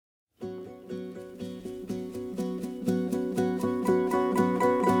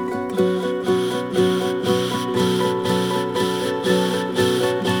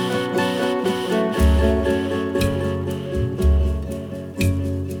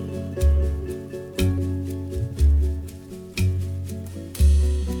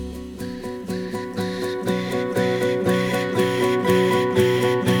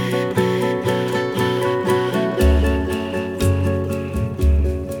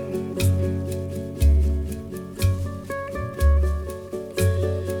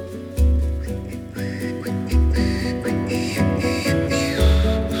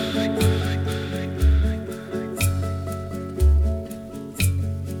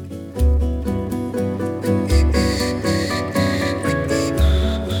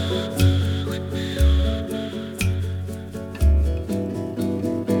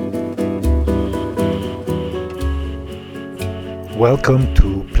Welcome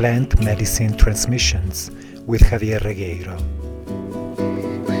to Plant Medicine Transmissions with Javier Regueiro.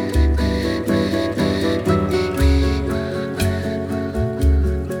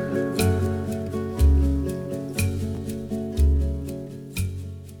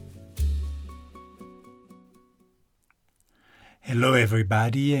 Hello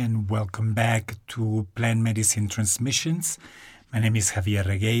everybody and welcome back to Plant Medicine Transmissions. My name is Javier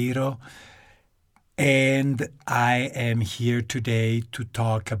Regueiro and I am here today to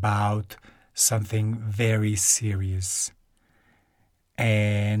talk about something very serious.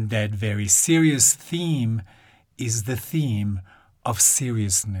 And that very serious theme is the theme of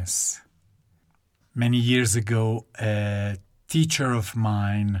seriousness. Many years ago, a teacher of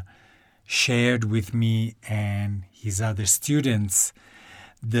mine shared with me and his other students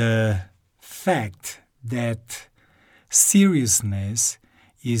the fact that seriousness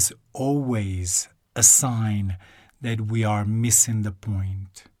is always a sign that we are missing the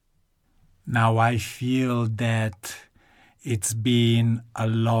point. Now I feel that it's been a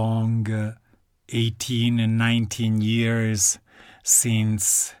long 18 and 19 years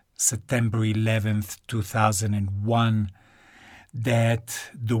since September 11th, 2001,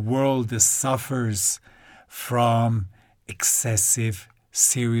 that the world suffers from excessive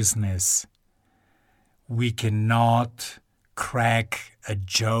seriousness. We cannot crack a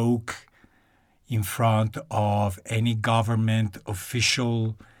joke in front of any government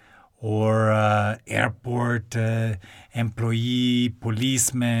official or airport employee,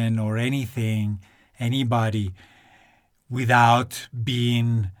 policeman, or anybody, without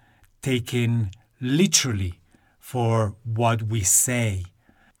being taken literally for what we say.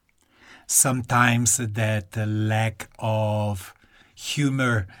 Sometimes that lack of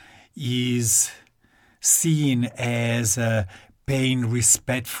humor is seen as being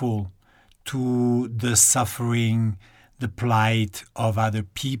respectful to the suffering, the plight of other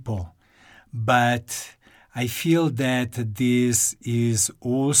people. But I feel that this is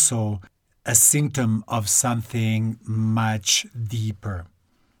also a symptom of something much deeper.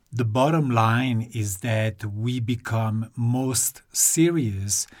 The bottom line is that we become most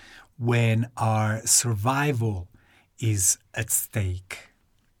serious when our survival is at stake.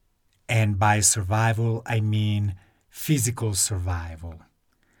 And by survival, I mean physical survival.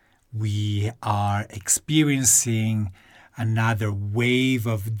 We are experiencing another wave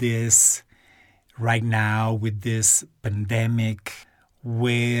of this right now with this pandemic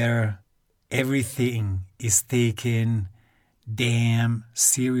where everything is taken damn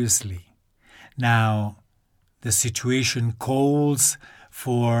seriously. Now, the situation calls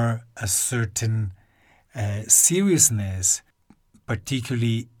for a certain seriousness,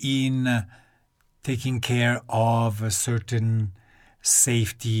 particularly in taking care of certain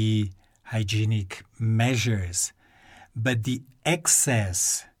safety, hygienic measures. But the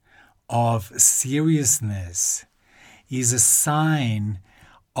excess of seriousness is a sign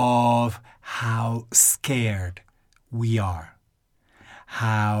of how scared we are,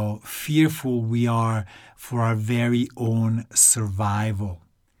 how fearful we are for our very own survival.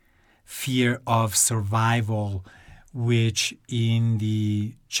 Fear of survival, which in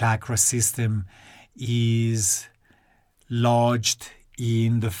the chakra system is lodged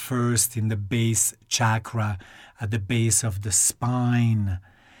in the base chakra, at the base of the spine,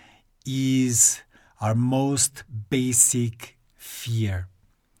 is our most basic fear.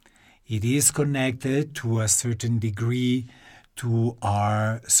 It is connected to a certain degree to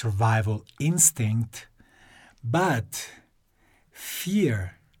our survival instinct, but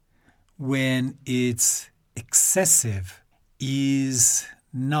fear, when it's excessive, is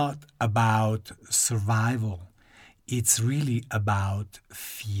not about survival. It's really about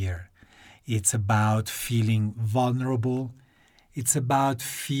fear. It's about feeling vulnerable. It's about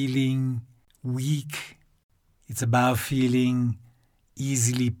feeling weak. It's about feeling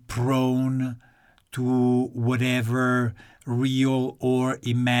easily prone to whatever real or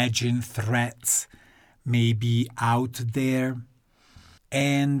imagined threats may be out there.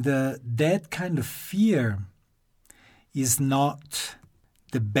 And that kind of fear is not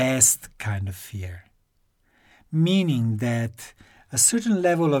the best kind of fear. Meaning that a certain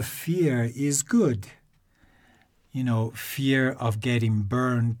level of fear is good. Fear of getting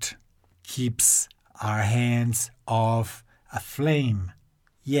burnt keeps our hands off a flame.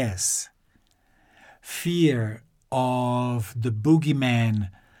 Yes. Fear of the boogeyman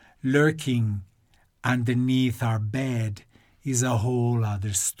lurking underneath our bed is a whole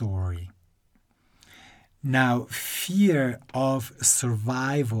other story. Now, fear of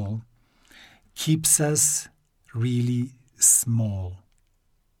survival keeps us really small,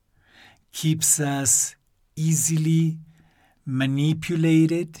 keeps us easily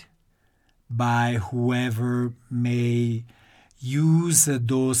manipulated by whoever may use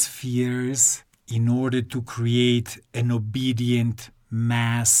those fears in order to create an obedient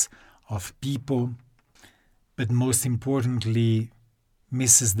mass of people, but most importantly,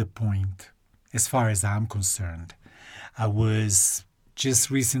 misses the point as far as I'm concerned. I was just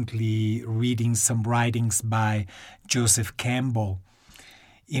recently reading some writings by Joseph Campbell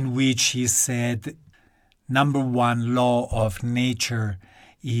in which he said, number one law of nature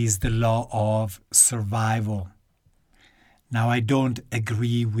is the law of survival. Now, I don't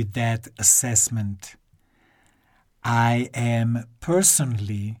agree with that assessment. I am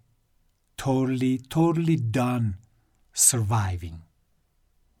personally totally done surviving.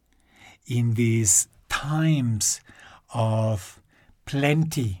 In these times of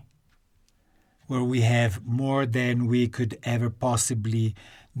plenty, where we have more than we could ever possibly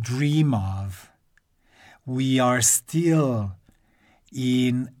dream of, we are still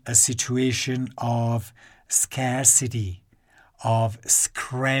in a situation of scarcity, of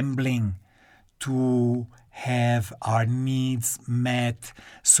scrambling to have our needs met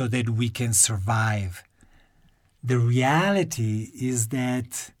so that we can survive. The reality is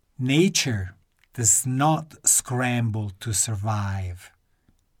that nature does not scramble to survive.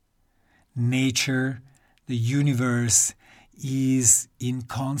 Nature, the universe, is in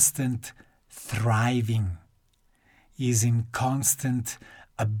constant thriving, is in constant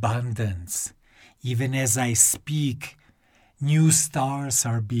abundance. Even as I speak, new stars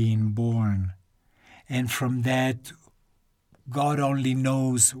are being born. And from that, God only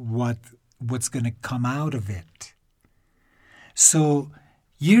knows what's going to come out of it. So,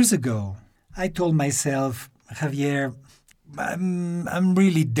 years ago, I told myself, Javier, I'm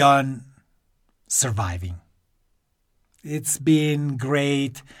really done surviving. It's been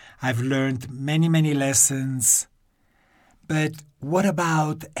great. I've learned many lessons. But what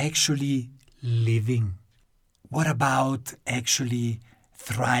about actually living? What about actually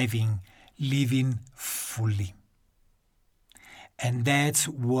thriving, living fully? And that's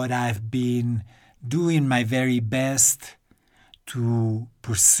what I've been doing my very best to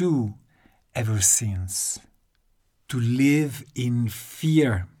pursue ever since. To live in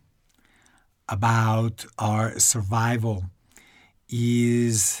fear about our survival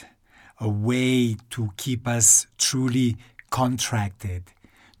is a way to keep us truly contracted,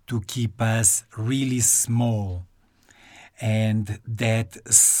 to keep us really small. And that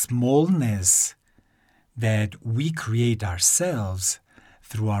smallness that we create ourselves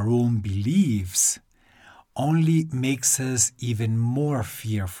through our own beliefs only makes us even more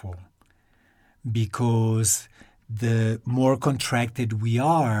fearful, because the more contracted we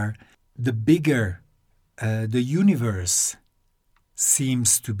are, the bigger the universe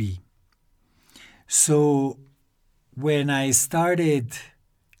seems to be. So when I started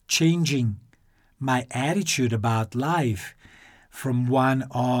changing my attitude about life from one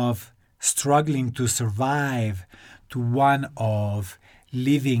of struggling to survive to one of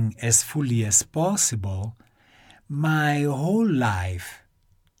living as fully as possible, my whole life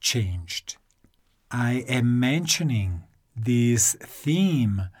changed. I am mentioning this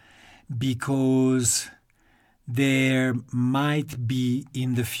theme because there might be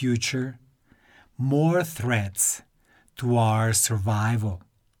in the future more threats to our survival.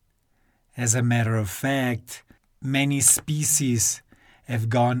 As a matter of fact, many species have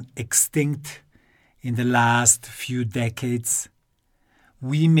gone extinct in the last few decades.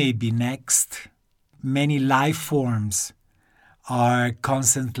 We may be next. Many life forms are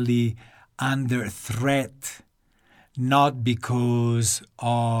constantly under threat, not because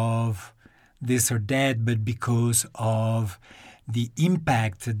of this or that, but because of the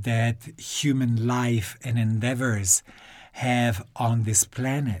impact that human life and endeavors have on this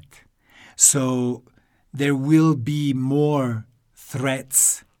planet. So there will be more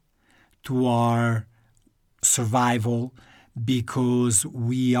threats to our survival because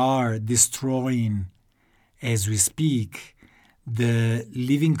we are destroying, as we speak, the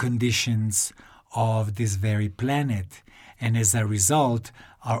living conditions of this very planet, and as a result,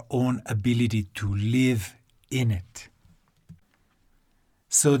 our own ability to live in it.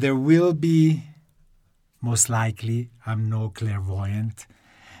 So there will be, most likely, I'm no clairvoyant,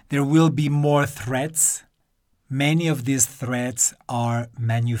 there will be more threats. Many of these threats are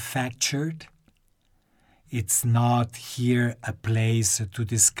manufactured. It's not here a place to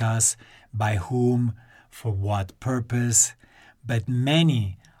discuss by whom, for what purpose, but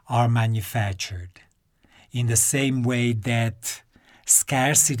many are manufactured. In the same way that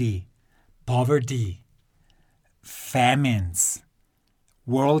scarcity, poverty, famines,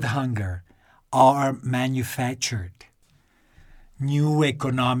 world hunger are manufactured. new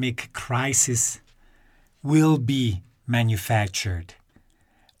economic crisis will be manufactured.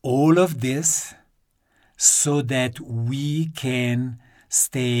 All of this so that we can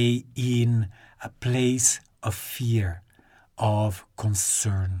stay in a place of fear, of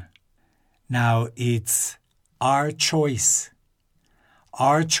concern. Now it's our choice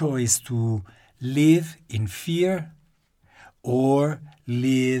to live in fear or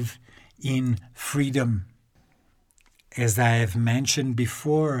live in freedom. As I have mentioned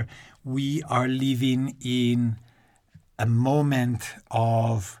before, we are living in a moment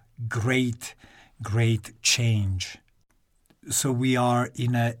of great change. So we are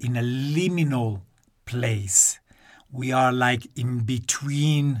in a liminal place. We are like in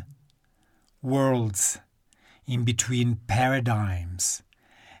between worlds, in between paradigms.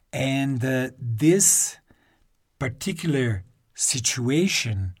 And this particular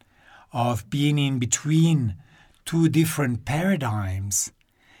situation of being in between two different paradigms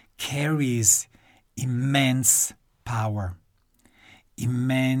carries immense power,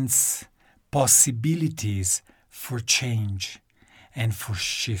 immense possibilities for change and for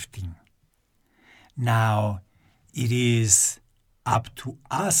shifting. Now, it is up to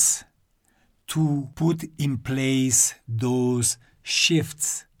us to put in place those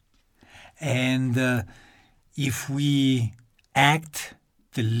shifts. And if we act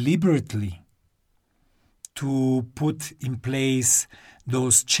deliberately to put in place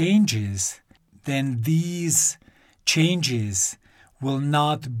those changes, then these changes will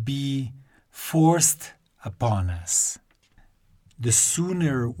not be forced upon us. The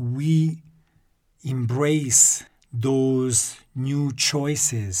sooner we embrace those new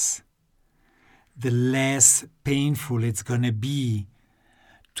choices, the less painful it's going to be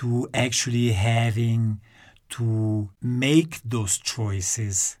to actually having to make those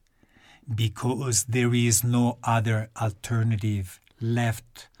choices, because there is no other alternative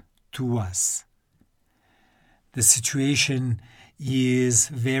left to us. The situation is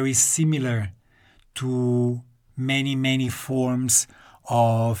very similar to many forms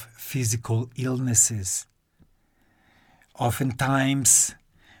of physical illnesses. Oftentimes,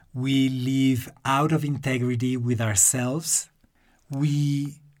 we live out of integrity with ourselves.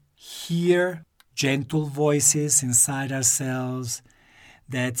 We hear gentle voices inside ourselves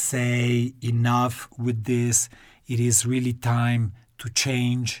that say, enough with this. It is really time to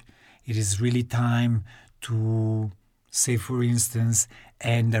change. It is really time to, say, for instance,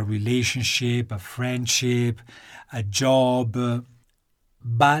 end a relationship, a friendship, a job.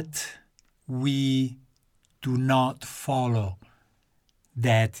 But we do not follow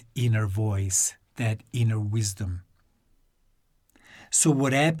that inner voice, that inner wisdom. So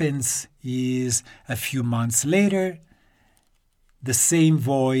what happens is a few months later, the same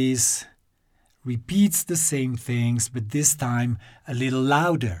voice repeats the same things, but this time a little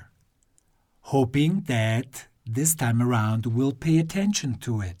louder, hoping that this time around we'll pay attention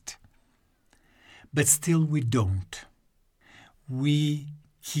to it. But still we don't. We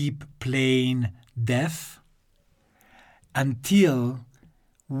keep playing deaf until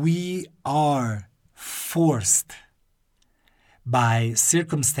we are forced by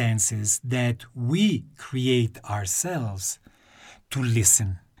circumstances that we create ourselves to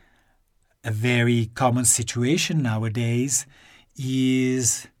listen. A very common situation nowadays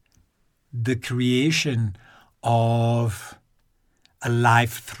is the creation of a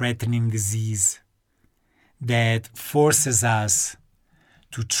life-threatening disease that forces us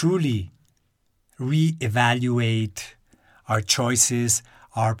to truly reevaluate our choices,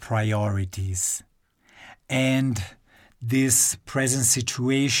 our priorities. And this present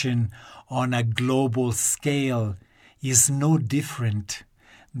situation on a global scale is no different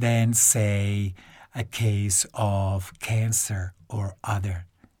than, say, a case of cancer or other.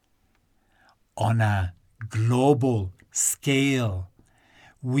 On a global scale,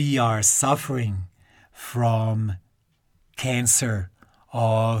 we are suffering from cancer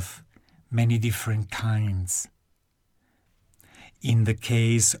of many different kinds. In the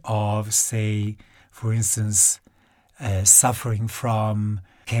case of, say, for instance, suffering from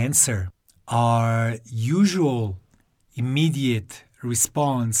cancer, our usual immediate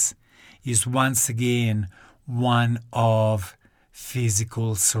response is once again one of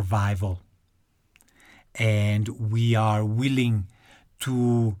physical survival. And we are willing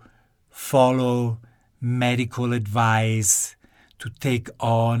to follow medical advice, to take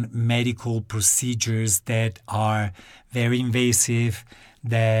on medical procedures that are very invasive,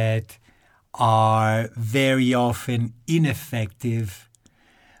 that are very often ineffective,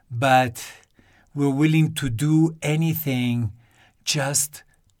 but we're willing to do anything just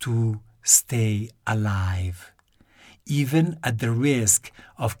to stay alive, even at the risk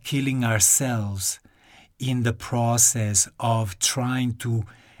of killing ourselves in the process of trying to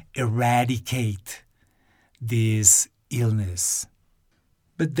eradicate this illness.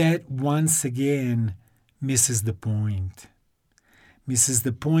 But that once again misses the point. Misses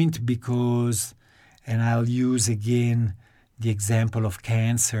the point because, and I'll use again the example of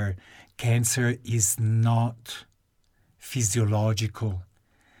cancer, cancer is not physiological.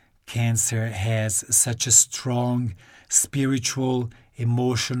 Cancer has such a strong spiritual,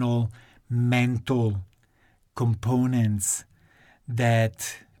 emotional, mental components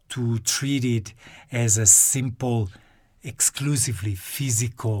that to treat it as a simple, exclusively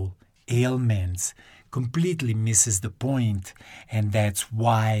physical ailment completely misses the point, and that's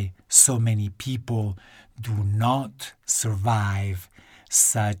why so many people do not survive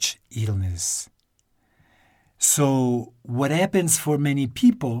such illness. So what happens for many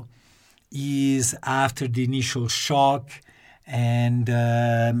people is after the initial shock and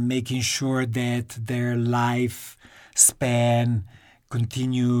making sure that their lifespan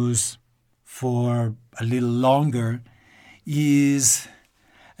continues for a little longer is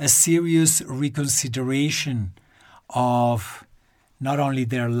a serious reconsideration of not only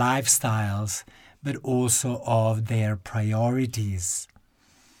their lifestyles, but also of their priorities.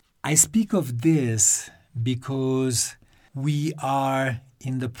 I speak of this because we are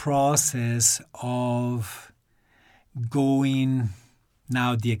in the process of going,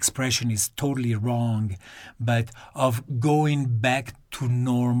 now the expression is totally wrong, but of going back to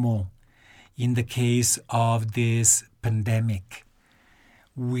normal in the case of this pandemic.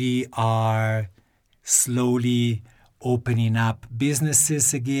 We are slowly opening up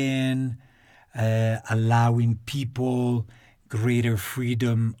businesses again, allowing people greater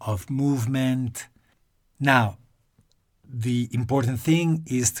freedom of movement. Now, the important thing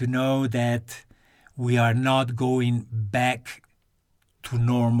is to know that we are not going back to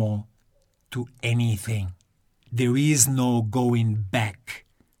normal to anything. There is no going back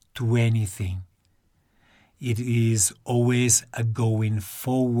to anything. It is always a going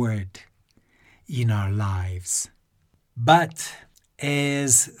forward in our lives. But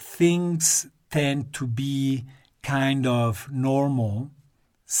as things tend to be kind of normal,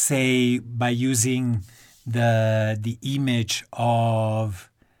 say by using the image of,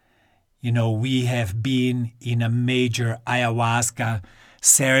 we have been in a major ayahuasca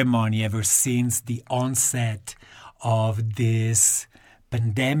ceremony ever since the onset of this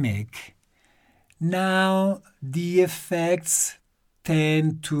pandemic. Now the effects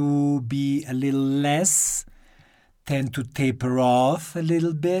tend to be a little less, tend to taper off a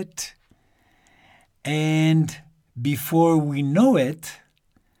little bit, and before we know it,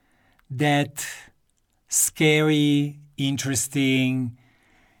 that scary, interesting,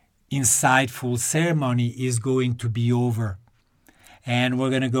 insightful ceremony is going to be over. And we're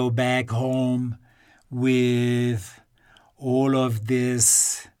going to go back home with all of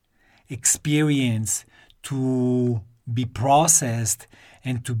this experience to be processed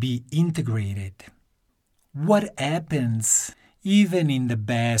and to be integrated. What happens, even in the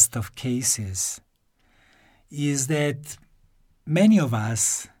best of cases, is that many of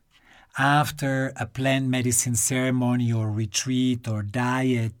us, after a plant medicine ceremony or retreat or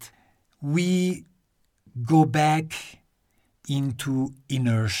diet, we go back into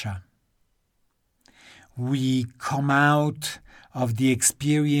inertia. We come out of the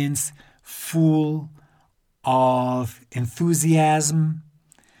experience full of enthusiasm,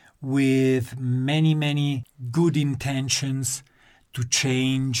 with many, many good intentions to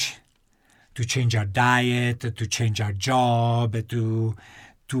change our diet, to change our job, to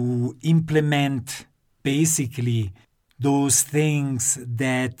implement basically those things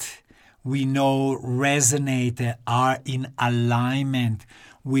that we know resonate, are in alignment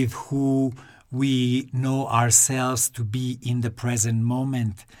with who we know ourselves to be in the present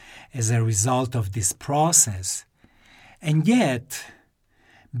moment as a result of this process. And yet,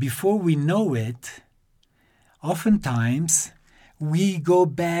 before we know it, oftentimes we go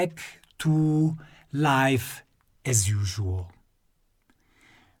back to life as usual.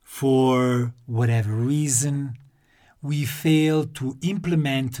 For whatever reason, we fail to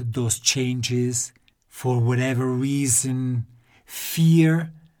implement those changes. For whatever reason,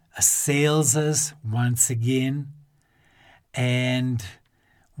 fear assails us once again, and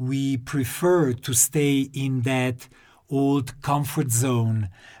we prefer to stay in that old comfort zone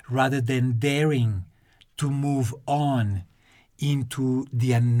rather than daring to move on into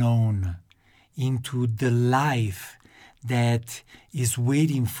the unknown, into the life that is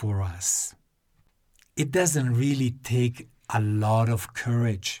waiting for us. It doesn't really take a lot of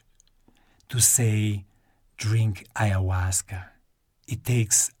courage to say, drink ayahuasca. It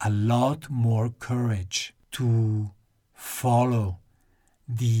takes a lot more courage to follow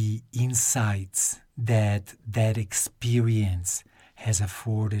the insights that experience has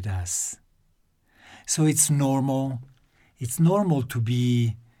afforded us. So it's normal to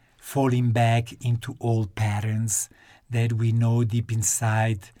be falling back into old patterns that we know deep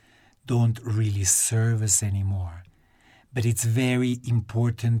inside don't really serve us anymore. But it's very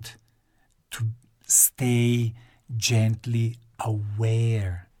important to stay gently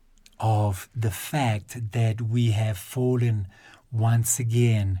aware of the fact that we have fallen once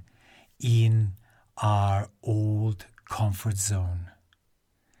again in our old comfort zone.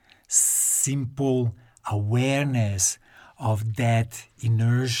 Simple awareness of that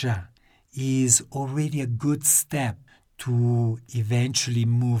inertia is already a good step to eventually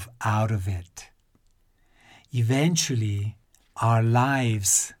move out of it. Eventually, our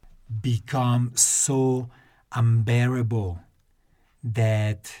lives become so unbearable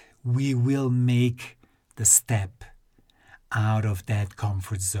that we will make the step out of that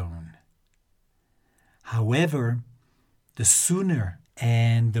comfort zone. However, the sooner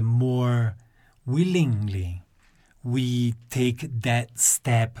and the more willingly we take that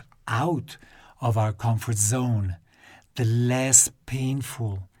step out of our comfort zone, the less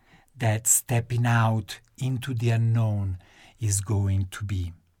painful that stepping out into the unknown is going to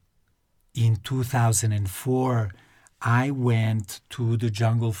be. In 2004, I went to the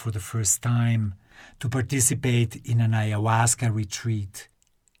jungle for the first time to participate in an ayahuasca retreat.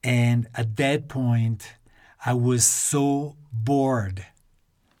 And at that point, I was so bored.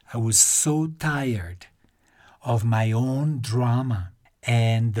 I was so tired of my own drama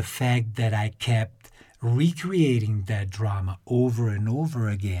and the fact that I kept recreating that drama over and over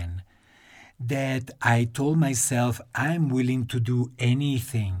again, that I told myself I'm willing to do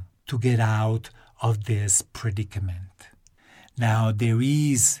anything to get out of this predicament. Now, there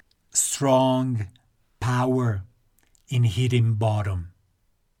is strong power in hitting bottom.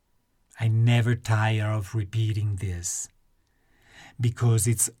 I never tire of repeating this, because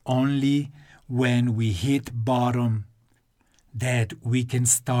it's only when we hit bottom that we can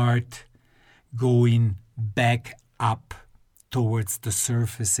start going back up towards the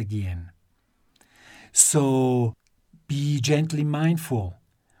surface again. So be gently mindful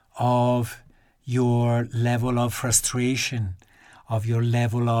of your level of frustration, of your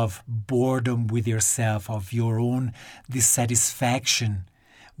level of boredom with yourself, of your own dissatisfaction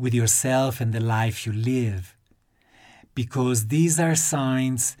with yourself and the life you live. Because these are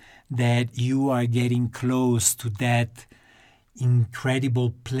signs that you are getting close to that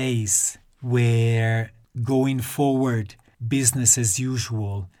incredible place where going forward, business as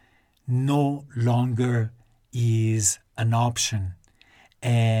usual, no longer is an option.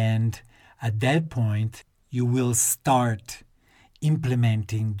 And at that point, you will start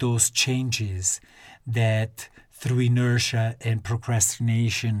implementing those changes that through inertia and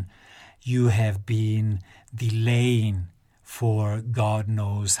procrastination you have been delaying for God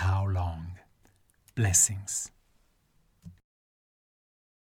knows how long. Blessings.